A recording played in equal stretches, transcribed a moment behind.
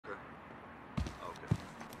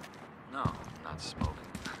not smoking.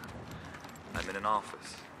 I'm in an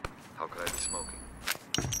office. How could I be smoking?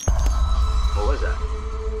 What was that?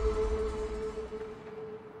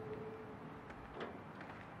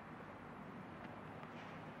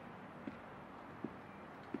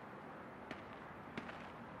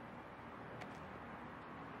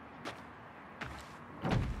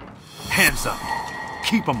 Hands up.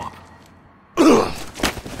 Keep them up.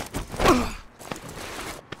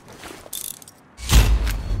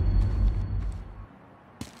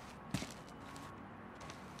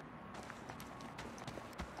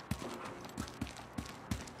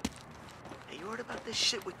 Hey, you heard about this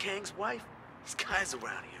shit with Kang's wife? These guys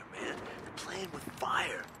around here, man, they're playing with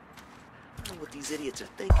fire. I don't know what these idiots are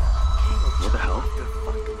thinking. Kang will What the hell? off their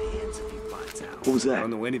fucking hands if he finds out. What was that? I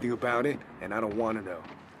don't know anything about it, and I don't want to know.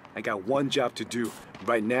 I got one job to do.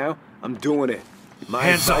 Right now, I'm doing it. My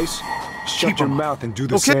Hands up. advice, shut Keep your 'em up. mouth and do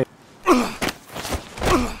the Okay. same.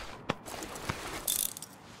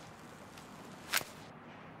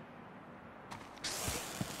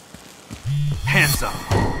 Hands up.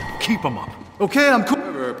 Keep them up. Okay, I'm cool.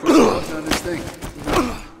 Ever put a button on this thing?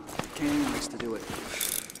 Kane likes to do it.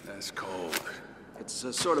 That's cold. It's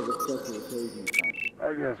a sort of a special occasion thing.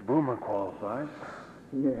 I guess Boomer qualifies.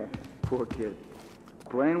 Yeah, poor kid.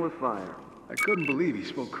 Playing with fire. I couldn't believe he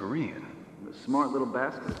spoke Korean. The smart little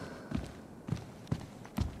bastard.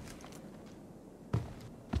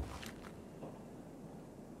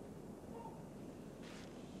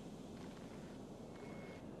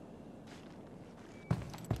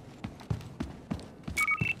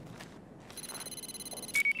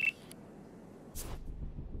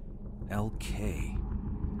 LK.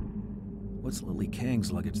 What's Lily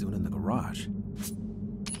Kang's luggage doing in the garage?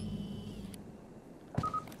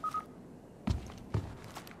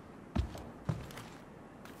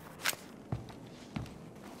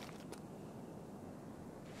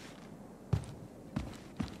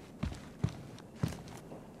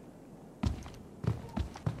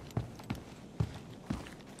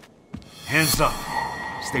 Hands up.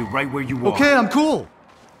 Stay right where you are. Okay, I'm cool.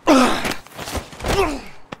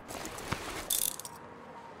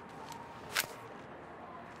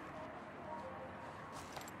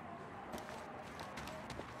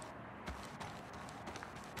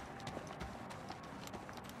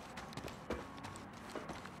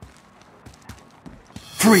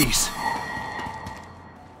 Freeze!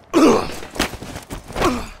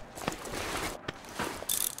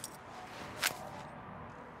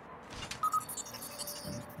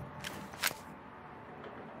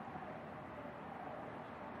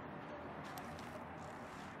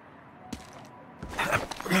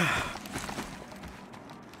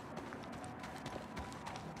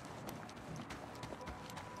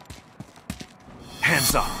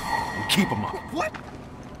 Hands up and keep them up. What?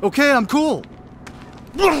 Okay, I'm cool.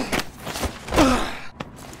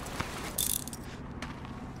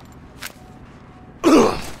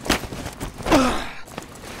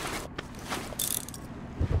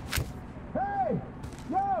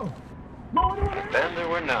 Then there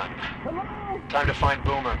were none. Time to find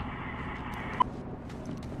Boomer.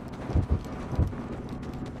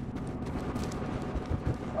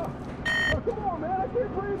 Come on, man, I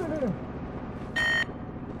can't breathe in here.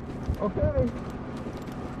 Okay.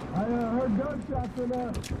 I heard gunshots and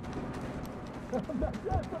that's it,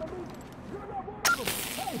 but I mean, you're not one of them.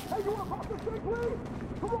 Hey, you wanna pop this thing, please?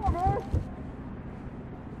 Come on, man.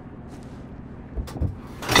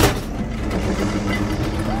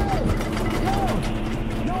 Hey,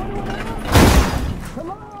 yo, anyone there?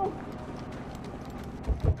 Hello?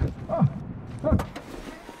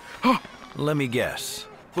 Let me guess.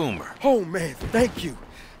 Boomer. Oh, man, thank you.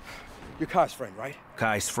 You're Kai's friend, right?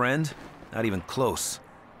 Kai's friend? Not even close.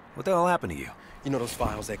 What the hell happened to you? You know those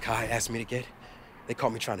files that Kai asked me to get? They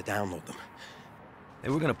caught me trying to download them. They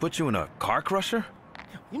were gonna put you in a car crusher?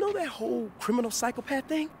 You know that whole criminal psychopath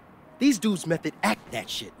thing? These dudes method act that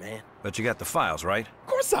shit, man. But you got the files, right? Of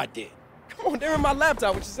course I did. Come on, they're in my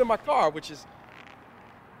laptop, which is in my car, which is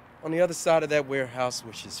on the other side of that warehouse,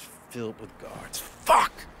 which is filled with guards.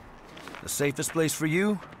 Fuck! The safest place for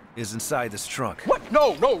you is inside this trunk. What?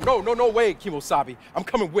 No way, Kimosabi. I'm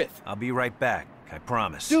coming with. I'll be right back, I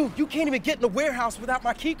promise. Dude, you can't even get in the warehouse without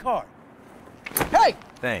my key card. Hey!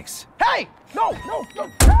 Thanks. Hey! No!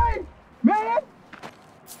 Hey, man!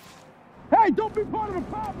 Hey, don't be part of the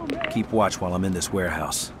problem, man! Keep watch while I'm in this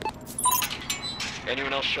warehouse.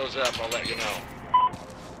 Anyone else shows up, I'll let you know.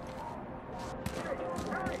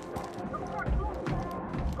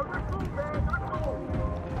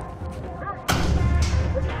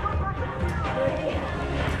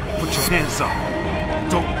 Put your hands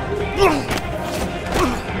up. Don't...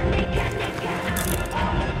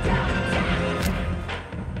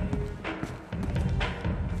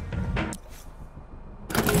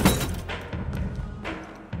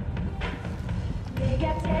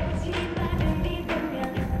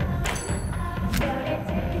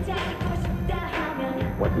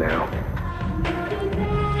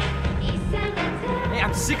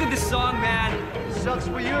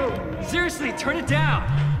 Seriously, turn it down.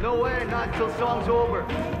 No way, not until song's over.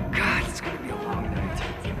 God, it's gonna be a long night.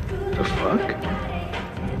 The fuck?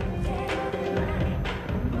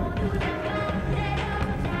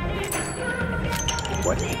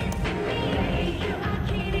 What?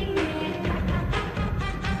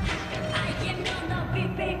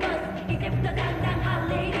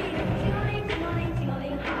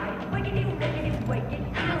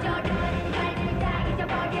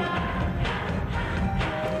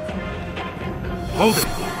 Hold it!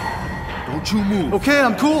 Don't you move. Okay,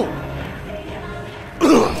 I'm cool.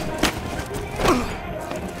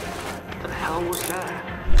 What the hell was that?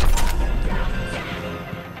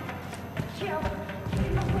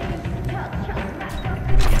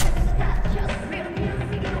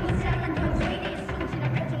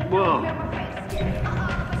 Whoa.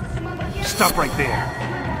 Stop right there.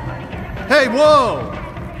 Hey, whoa!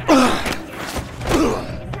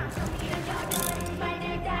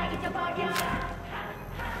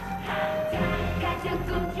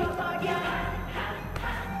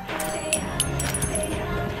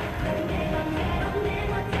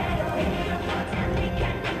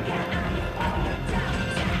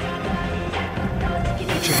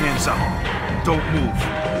 Put your hands up. Don't move.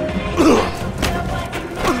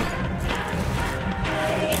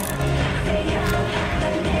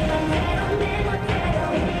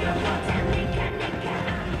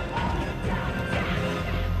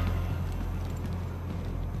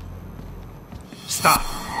 Stop.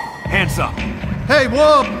 Hands up. Hey,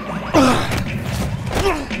 whoa!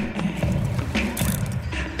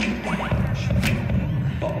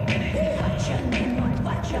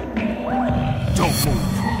 Don't move.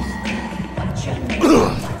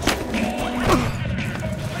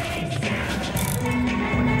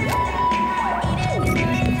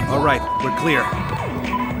 All right, we're clear.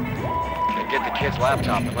 Get the kid's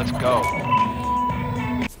laptop and let's go.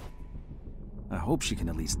 I hope she can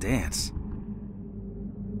at least dance.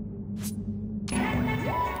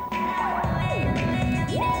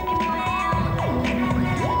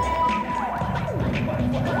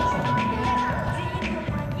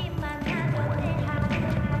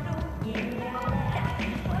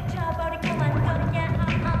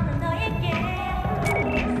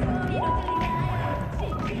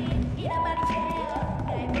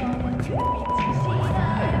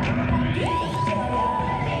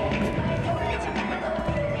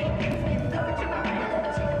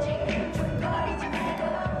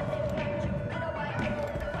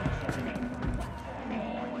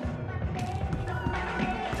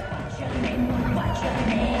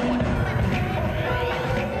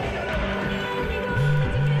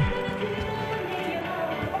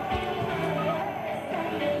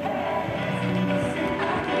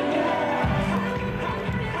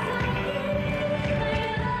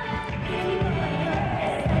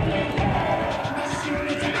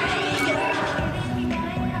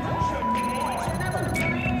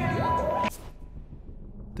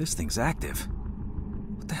 This thing's active.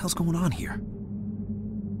 What the hell's going on here?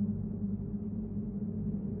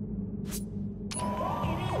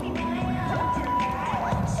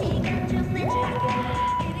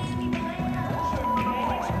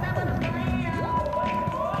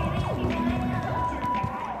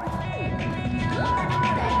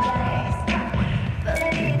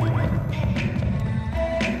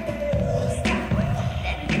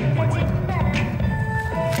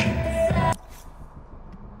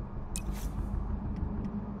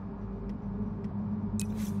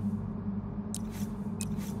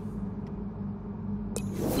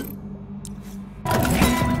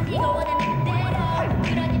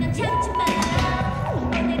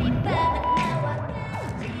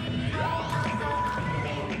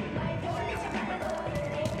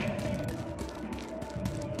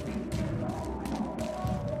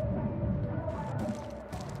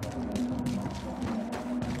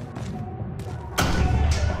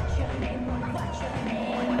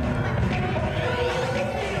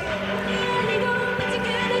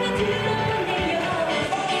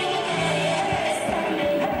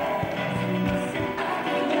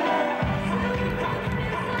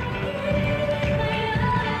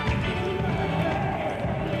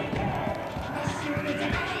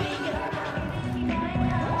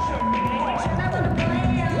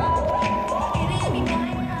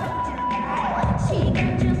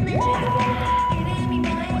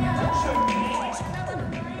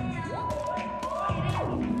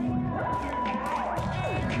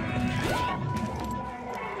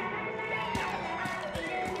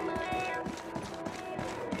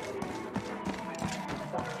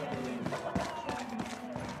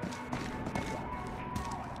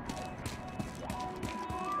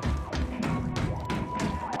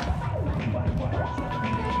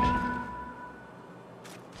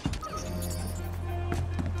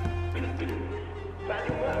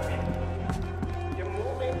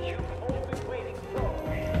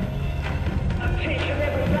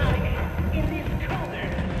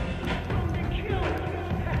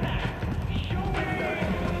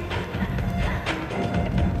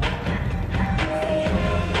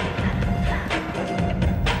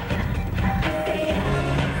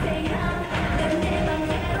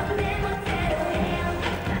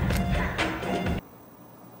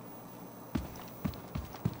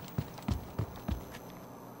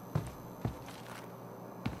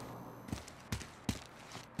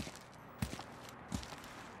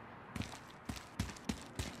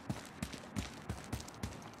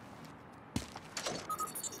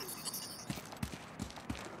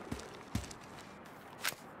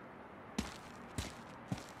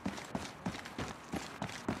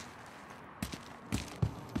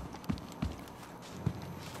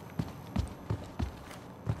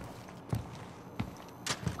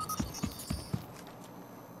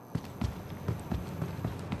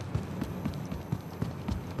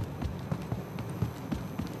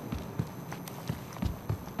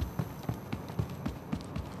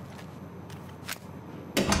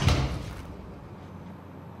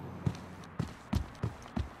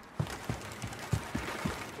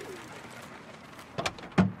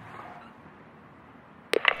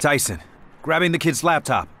 Tyson, grabbing the kid's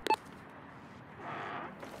laptop.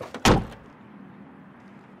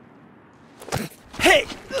 Hey!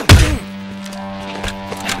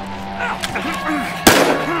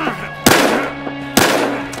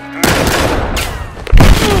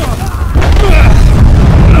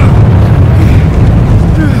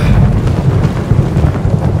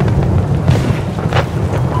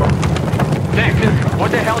 What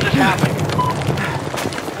the hell just happened?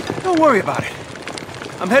 Don't worry about it.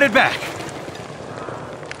 I'm headed back.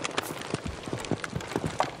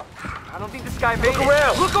 I don't think this guy made it. Look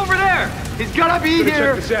around! Look over there! He's gotta be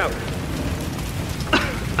here! Check this out.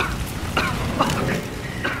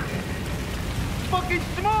 Fucking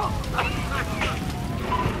smoke!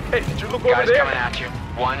 Hey, did you look Guys over there? coming at you.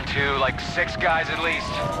 1, 2, like 6 guys at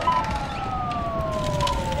least.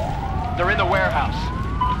 They're in the warehouse.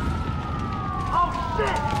 Oh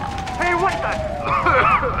shit! Hey, what the?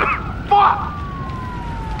 Fuck!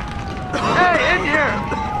 Hey, in here!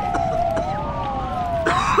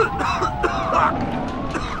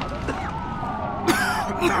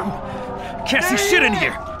 Can't see shit in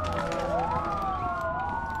here.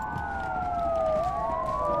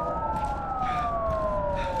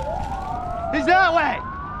 He's that way!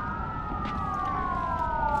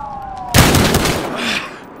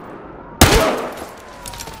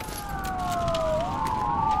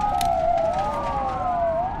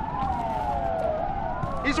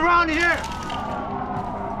 He's around here!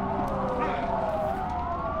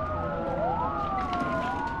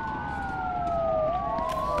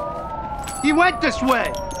 He went this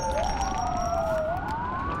way!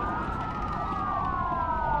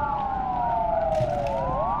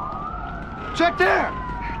 Check there!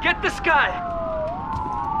 Get this guy!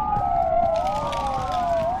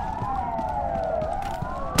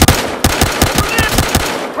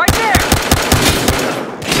 Right there!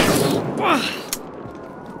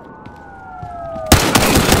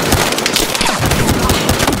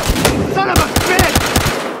 Son of a bitch!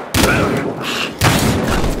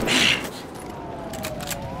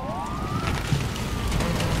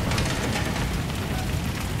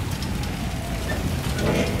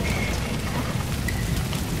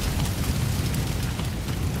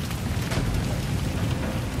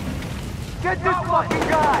 Get this fucking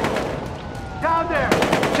guy! Down there!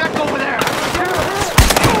 Check over there!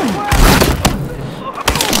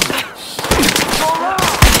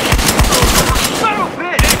 Son of a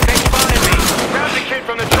bitch! They spotted me! Grab the kid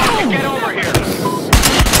from the truck and get over here!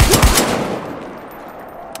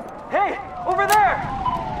 Hey! Over there!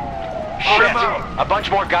 Shit! A bunch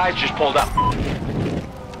more guys just pulled up.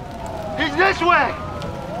 He's this way!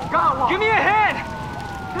 Got one! Give me a hand!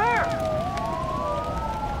 There!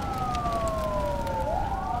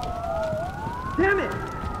 Damn it!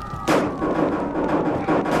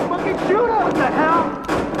 Fucking shoot him! What the hell?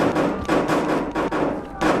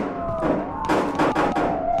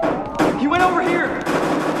 He went over here!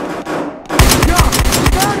 Yo!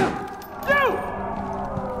 Got him! Dude!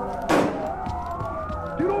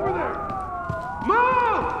 Get over there!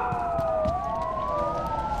 Move!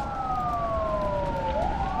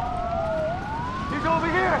 He's over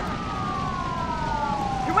here!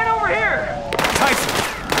 He went over here! Tyson,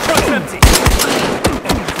 truck's empty.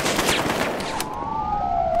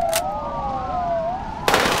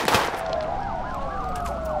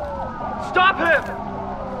 Stop him!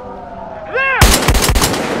 There!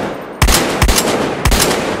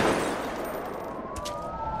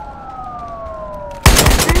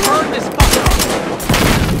 Burn this fucker!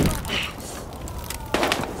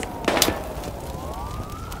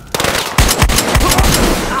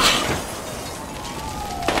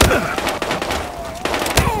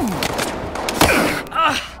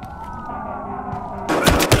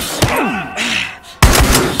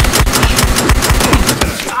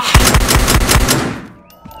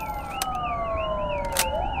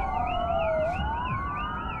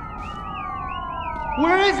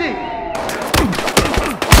 Where is he?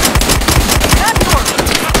 That's one!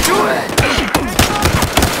 Do it!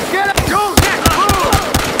 Get him! Go! Get move!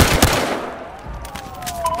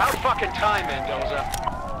 About fucking time, Mendoza.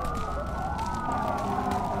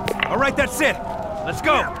 All right, that's it. Let's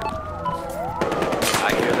go.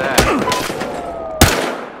 I hear that.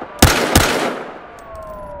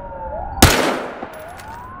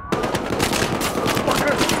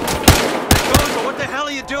 Mendoza, what the hell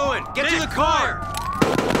are you doing? Get to the car.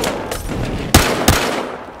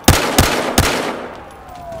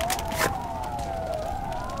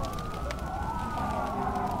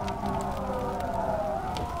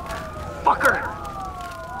 Fucker!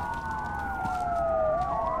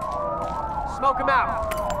 Smoke him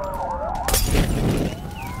out!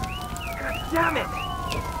 God damn it!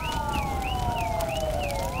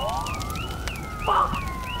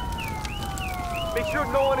 sure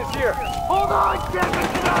no one is here. Hold on, Jack!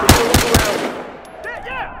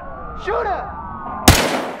 Yeah! Shoot him!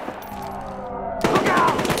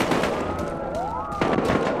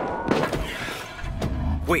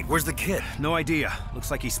 Wait, where's the kid? No idea. Looks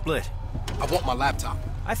like he split. I want my laptop.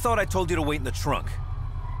 I thought I told you to wait in the trunk.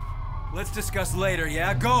 Let's discuss later,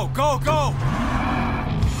 yeah? Go, go, go!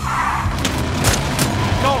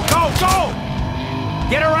 Go, go, go!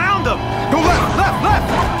 Get around them! Go left, left, left!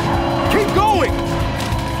 Keep going!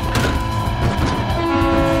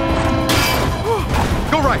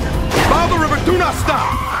 Go right. Follow the river, do not stop!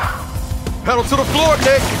 Pedal to the floor,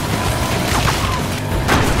 Nick!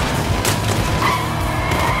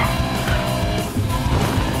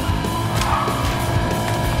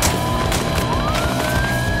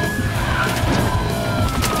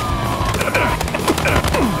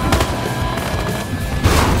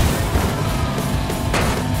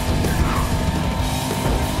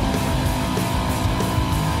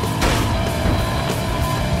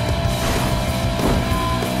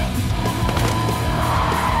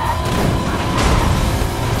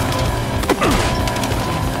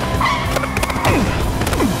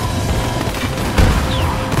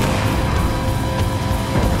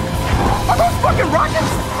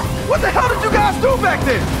 What the hell did you guys do back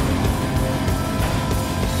there?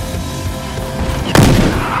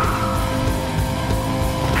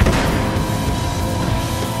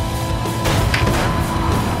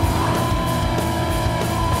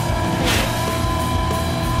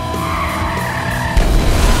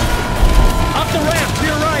 Up the ramp, to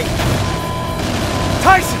your right!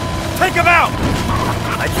 Tyson, take him out!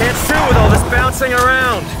 I can't shoot with all this bouncing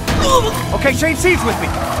around. Okay, change seats with me.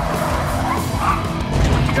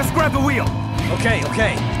 Just grab the wheel. Okay,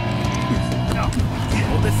 okay.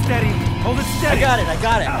 Hold it steady. Hold it steady. I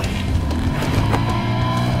got it.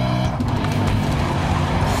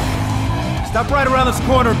 Stop right around this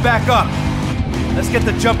corner and back up. Let's get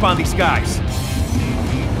the jump on these guys.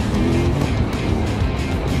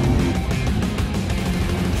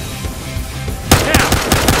 Now,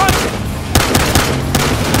 punch it!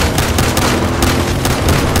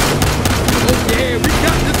 Yeah, we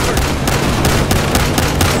got this one.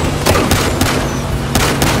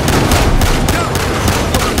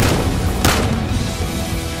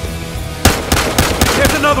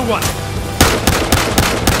 Here's another one.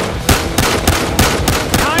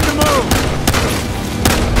 Time to move.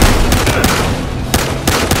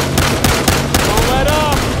 Don't let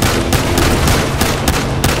up.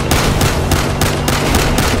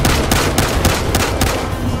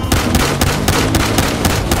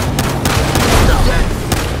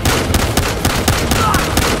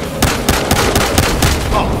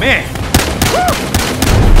 Oh man.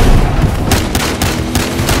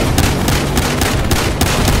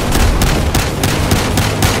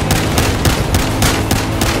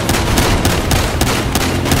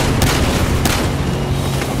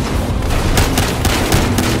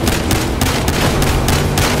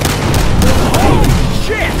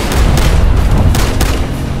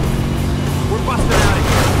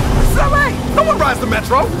 The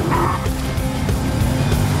metro.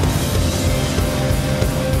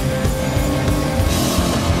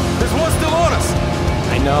 There's one still on us.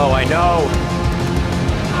 I know.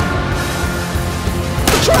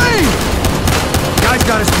 The train! Guy's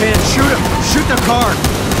got his man. Shoot him. Shoot the car.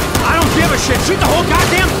 I don't give a shit. Shoot the whole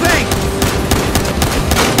goddamn thing.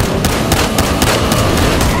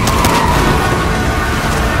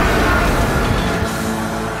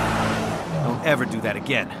 Don't ever do that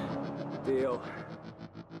again. Deal.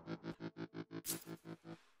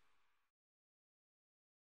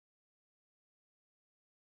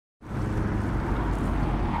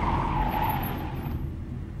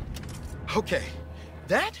 Okay,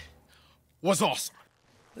 that was awesome.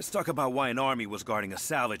 Let's talk about why an army was guarding a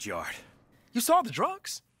salvage yard. You saw the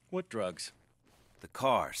drugs? What drugs? The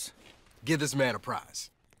cars. Give this man a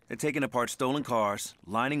prize. They're taking apart stolen cars,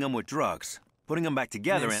 lining them with drugs, putting them back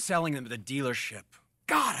together and selling them to the dealership.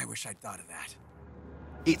 God, I wish I'd thought of that.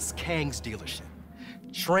 It's Kang's dealership.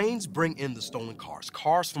 Trains bring in the stolen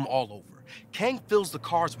cars from all over. Kang fills the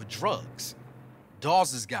cars with drugs.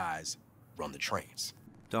 Dawes' guys run the trains.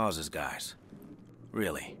 Dawes' guys.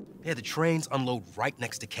 Really? Yeah, the trains unload right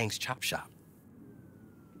next to Kang's chop shop.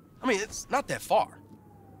 I mean, it's not that far.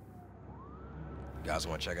 You guys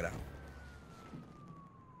want to check it out?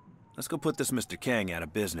 Let's go put this Mr. Kang out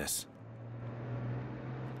of business.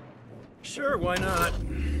 Sure, why not?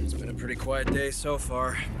 It's been a pretty quiet day so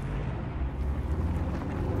far.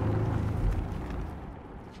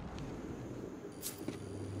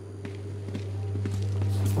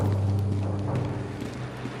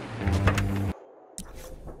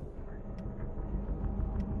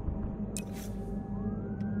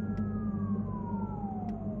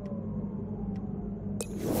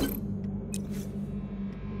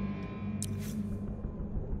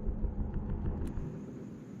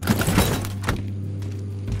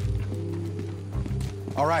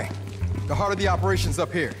 All right. The heart of the operation's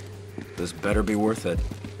up here. This better be worth it.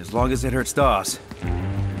 As long as it hurts Dawes,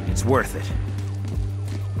 it's worth it.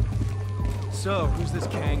 So, who's this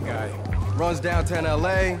Kang guy? Runs downtown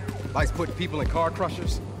LA, likes putting people in car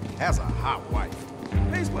crushers, has a hot wife.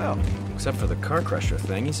 Pays well. Except for the car crusher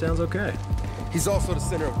thing, he sounds okay. He's also the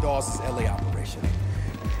center of Dawes' LA operation.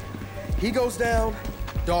 He goes down,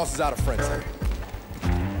 Dawes is out of frenzy.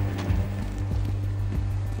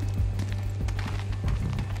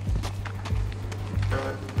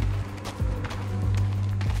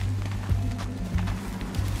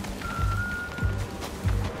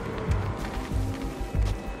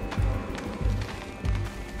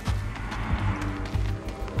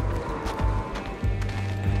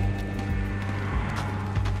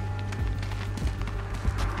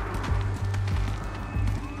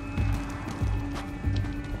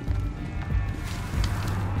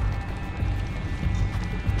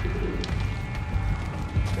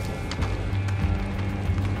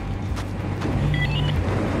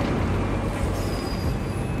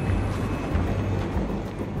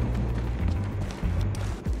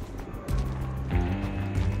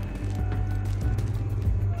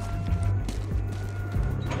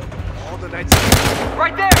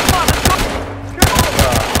 Right there! Come on, let's go!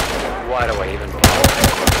 Why do I even bother?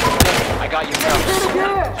 I got you covered.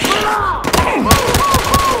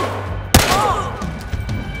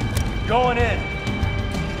 Going in.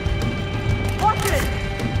 Watch it!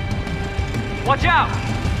 Watch out!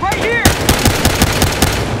 Right here!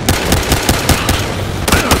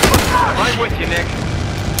 Right with you, Nick.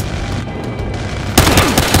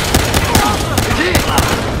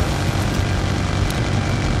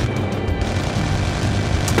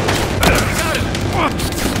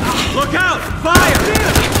 Look out! Fire!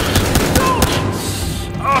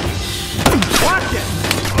 Watch it!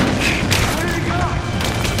 Where did he go?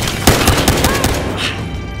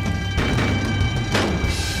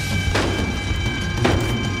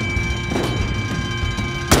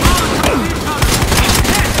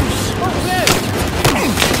 What's this?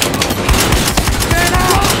 Stand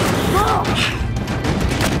out! Go!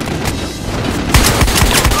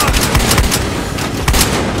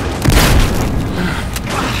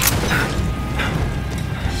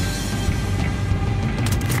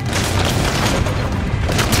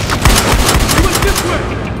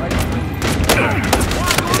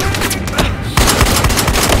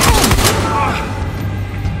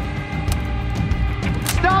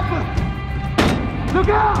 Look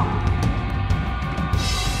out!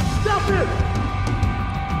 Stop him!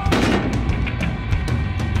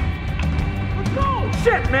 Let's go!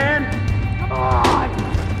 Shit, man! Come on!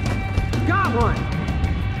 Got one!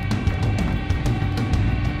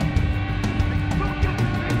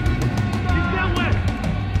 He's that way!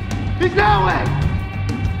 He's that way!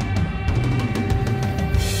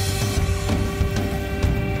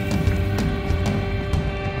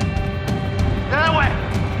 That way!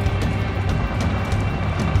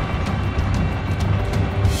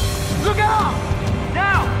 Look out!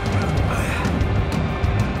 Now!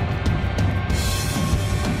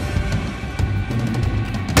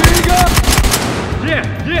 Here you go! Yeah,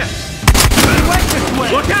 yeah! Wait this way!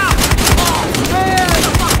 Look out! Oh, man!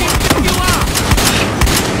 Fucking you out!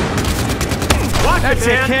 Watch That's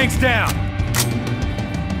it, Kang's down!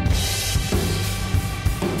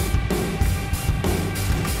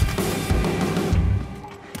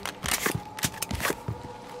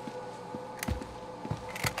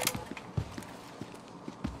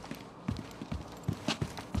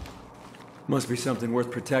 Must be something worth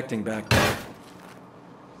protecting back there.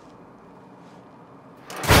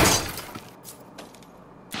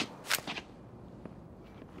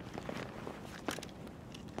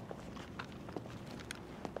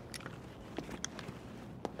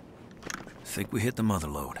 Think we hit the mother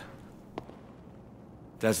lode.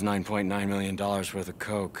 That's $9.9 million worth of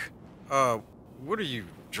coke. What are you,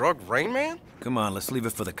 drug Rain Man? Come on, let's leave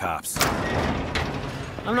it for the cops.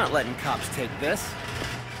 I'm not letting cops take this.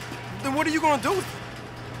 Then what are you gonna do with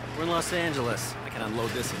it? We're in Los Angeles. I can unload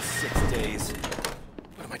this in 6 days.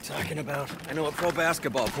 What am I talking about? I know a pro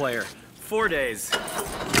basketball player. 4 days.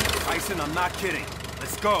 Tyson, I'm not kidding.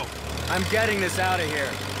 Let's go. I'm getting this out of here.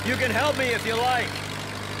 You can help me if you like.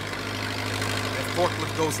 That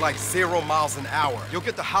forklift goes like 0 miles an hour. You'll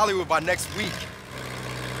get to Hollywood by next week.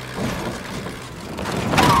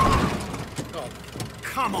 Oh,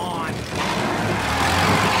 come on.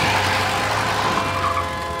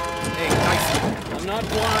 Hey, Tyson. I'm not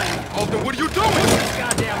blind. Oh, then what are you doing? This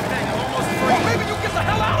goddamn thing, I'm almost free. Well, maybe you get the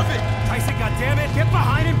hell out of it! Tyson, goddammit, get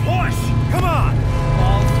behind and push! Come on!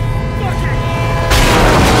 Balls. Fuck it!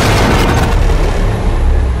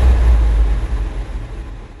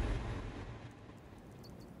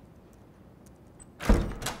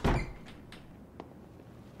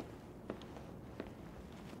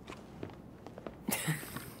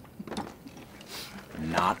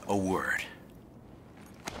 Not a word.